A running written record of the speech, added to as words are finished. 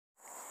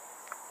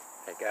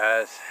Hey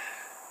guys,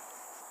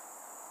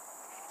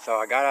 so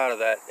I got out of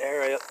that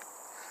area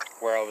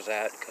where I was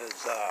at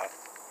because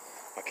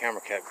my camera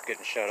kept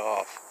getting shut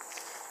off,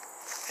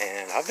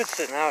 and I've been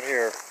sitting out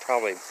here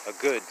probably a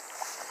good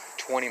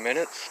 20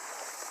 minutes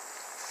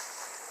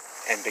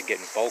and been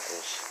getting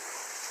vocals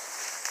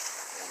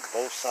on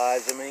both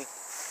sides of me.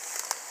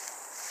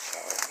 So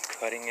I'm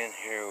cutting in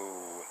here.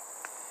 Ooh,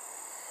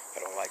 I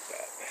don't like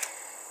that.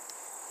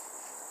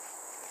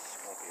 This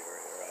smoky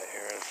area right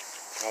here. There's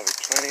probably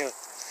plenty of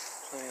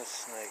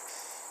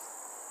snakes.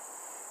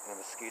 And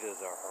the mosquitoes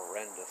are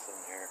horrendous in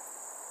here.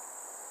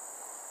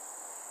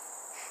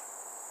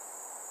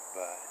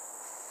 But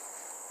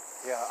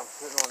yeah, I'm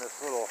sitting on this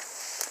little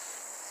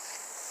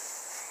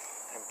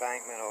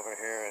embankment over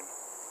here, and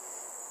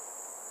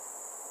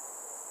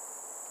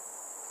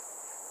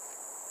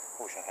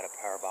I wish I had a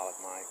parabolic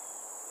mic.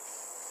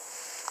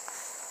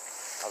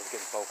 I was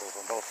getting vocals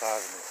on both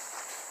sides of me.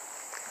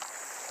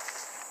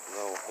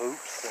 Little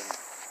hoops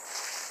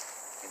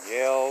and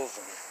yells,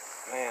 and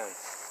man,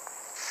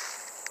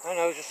 I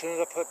know, just as soon as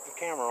I put the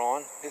camera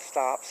on, it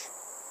stops.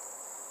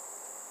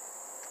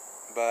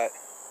 But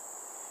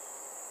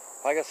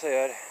like I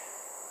said,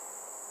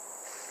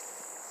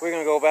 we're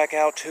gonna go back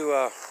out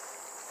to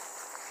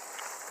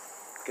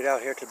get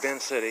out here to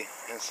Bend City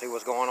and see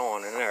what's going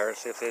on in there, and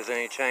see if there's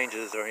any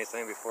changes or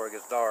anything before it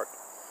gets dark.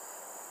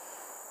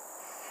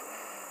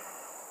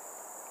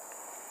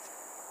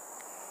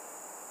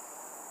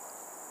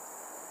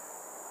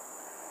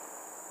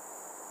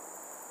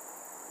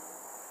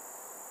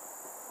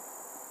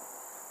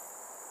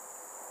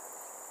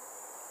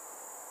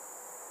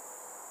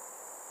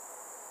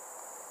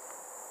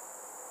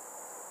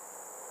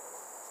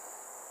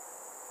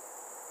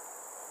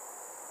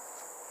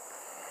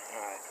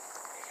 Alright,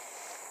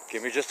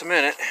 give me just a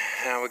minute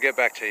and we'll get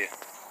back to you.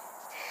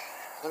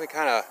 Let me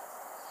kind of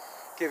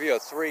give you a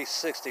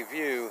 360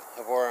 view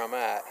of where I'm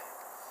at.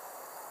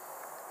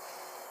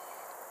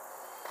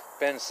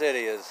 Bend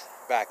City is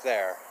back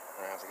there.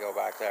 I have to go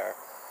back there.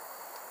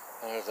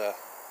 And there's a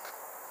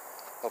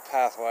little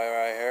pathway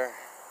right here.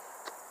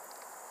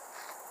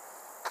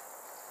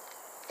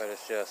 But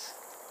it's just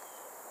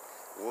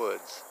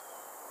woods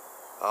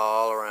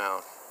all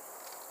around.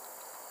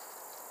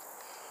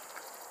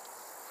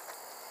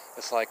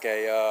 It's like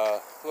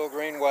a little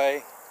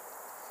greenway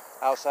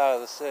outside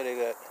of the city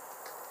that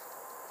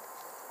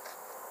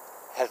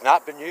has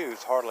not been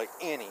used hardly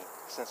any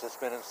since it's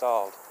been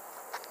installed.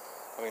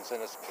 I mean,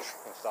 since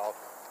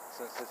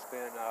it's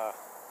been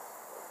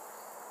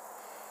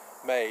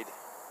made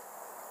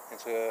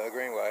into a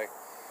greenway.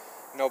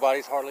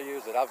 Nobody's hardly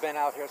used it. I've been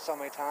out here so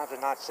many times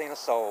and not seen a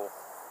soul.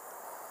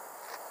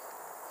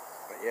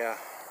 But yeah,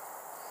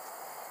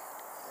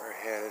 we're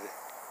headed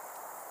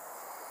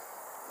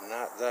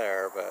not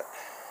there, but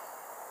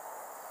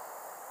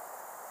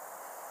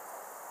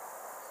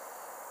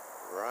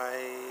right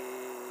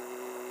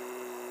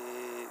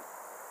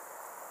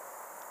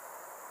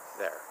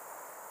there.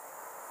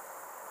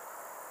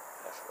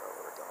 That's where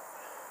we're going.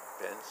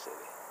 Bend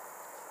City.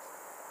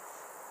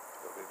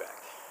 We'll be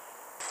back.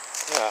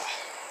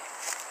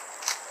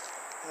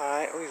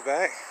 Alright, we're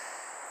back.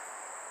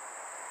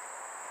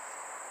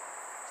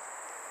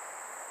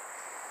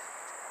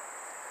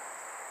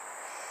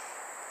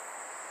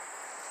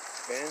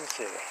 Bend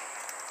City.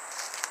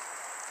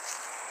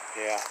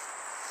 Yeah,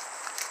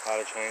 a lot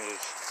of changes.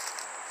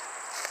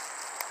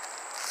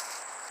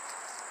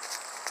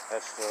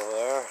 That's still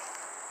there.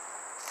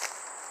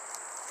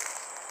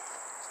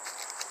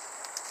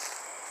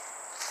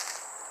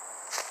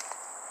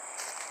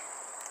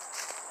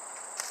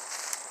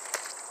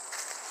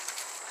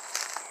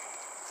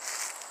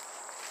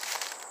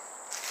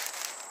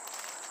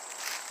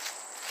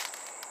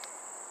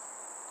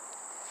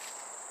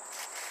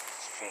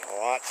 It's been a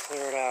lot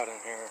cleared out in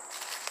here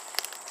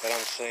that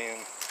I'm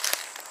seeing.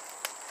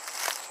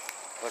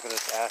 Look at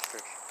this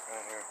asterisk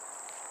right here.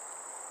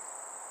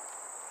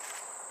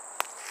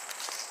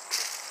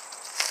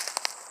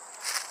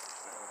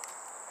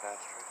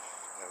 Asterisk,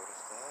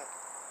 notice that.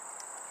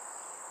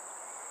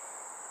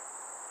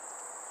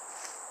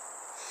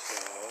 So,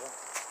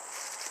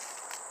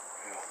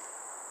 yeah,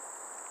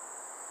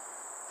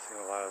 see a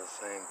lot of the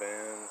same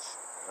bends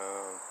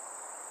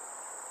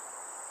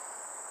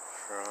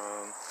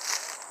from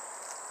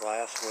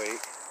last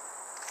week.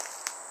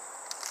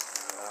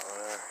 That one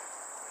there,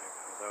 it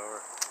comes over.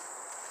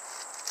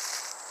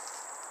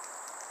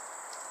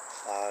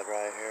 Slide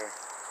right here.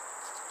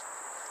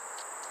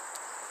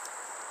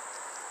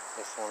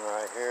 This one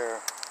right here.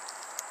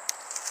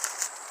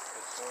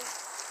 This one.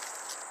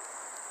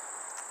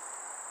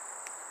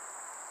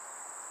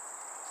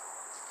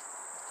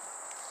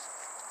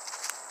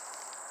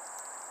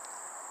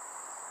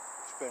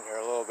 It's been here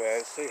a little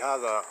bit. See how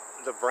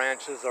the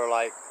branches are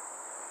like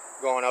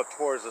going up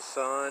towards the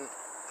sun?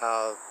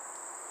 How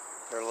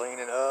they're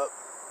leaning up.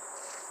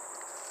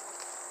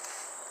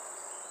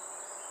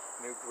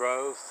 New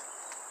growth.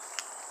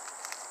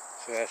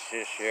 So that's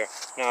just here.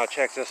 Now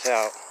check this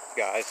out,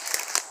 guys.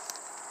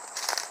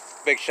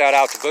 Big shout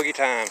out to Boogie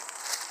Time.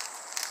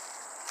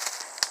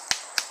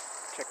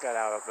 Check that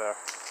out up there.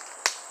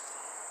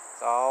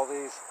 So all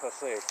these, let's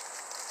see.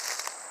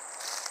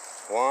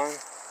 1,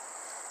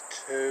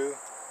 2,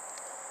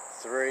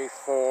 3,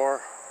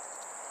 4.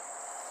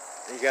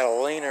 You got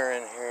a leaner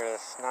in here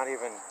that's not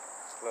even,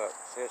 look,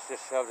 see, it's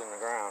just shoved in the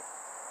ground.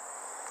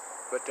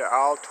 But they're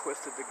all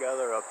twisted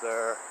together up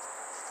there.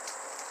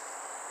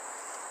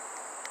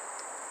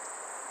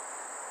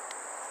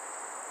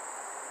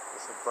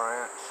 There's a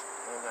branch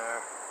in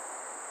there.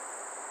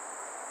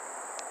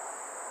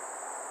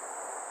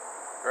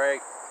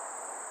 Great.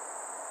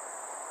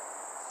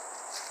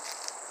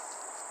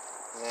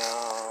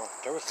 Now,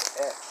 there was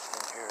an X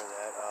in here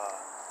that,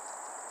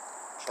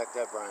 check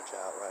that branch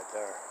out right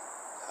there.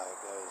 How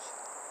it goes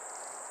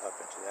up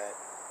into that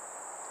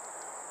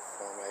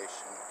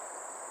formation.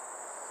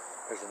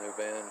 There's a new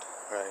bend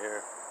right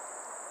here.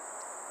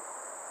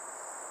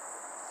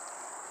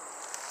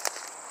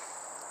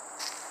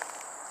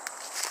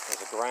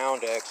 There's a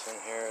ground X in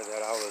here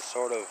that I was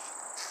sort of,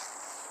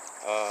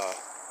 I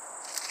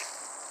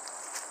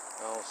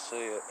don't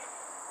see it.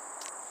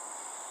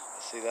 I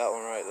see that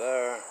one right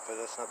there, but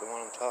that's not the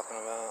one I'm talking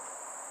about.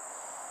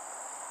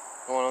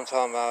 The one I'm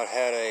talking about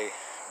had a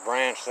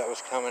branch that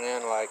was coming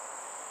in like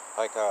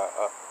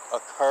a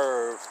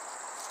curve.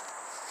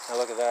 Now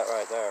look at that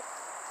right there.